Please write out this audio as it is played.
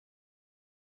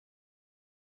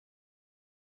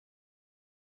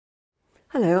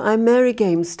Hello, I'm Mary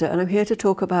Gamester and I'm here to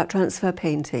talk about transfer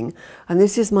painting, and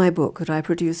this is my book that I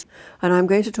produced, and I'm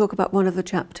going to talk about one of the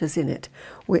chapters in it,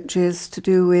 which is to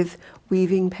do with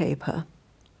weaving paper.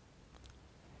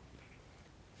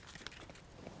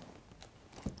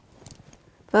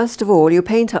 First of all, you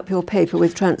paint up your paper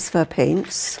with transfer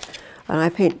paints, and I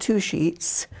paint 2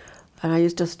 sheets, and I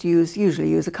usually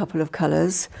use a couple of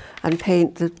colours and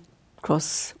paint the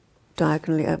cross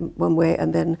diagonally one way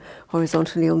and then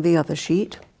horizontally on the other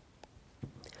sheet.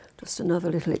 Just another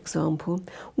little example.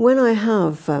 When I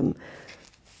have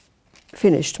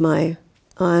finished my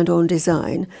ironed-on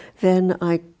design, then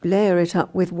I layer it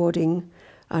up with wadding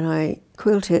and I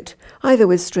quilt it either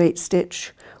with straight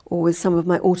stitch or with some of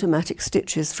my automatic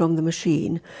stitches from the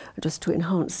machine, just to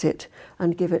enhance it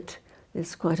and give it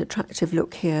this quite attractive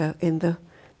look here in the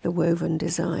woven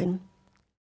design.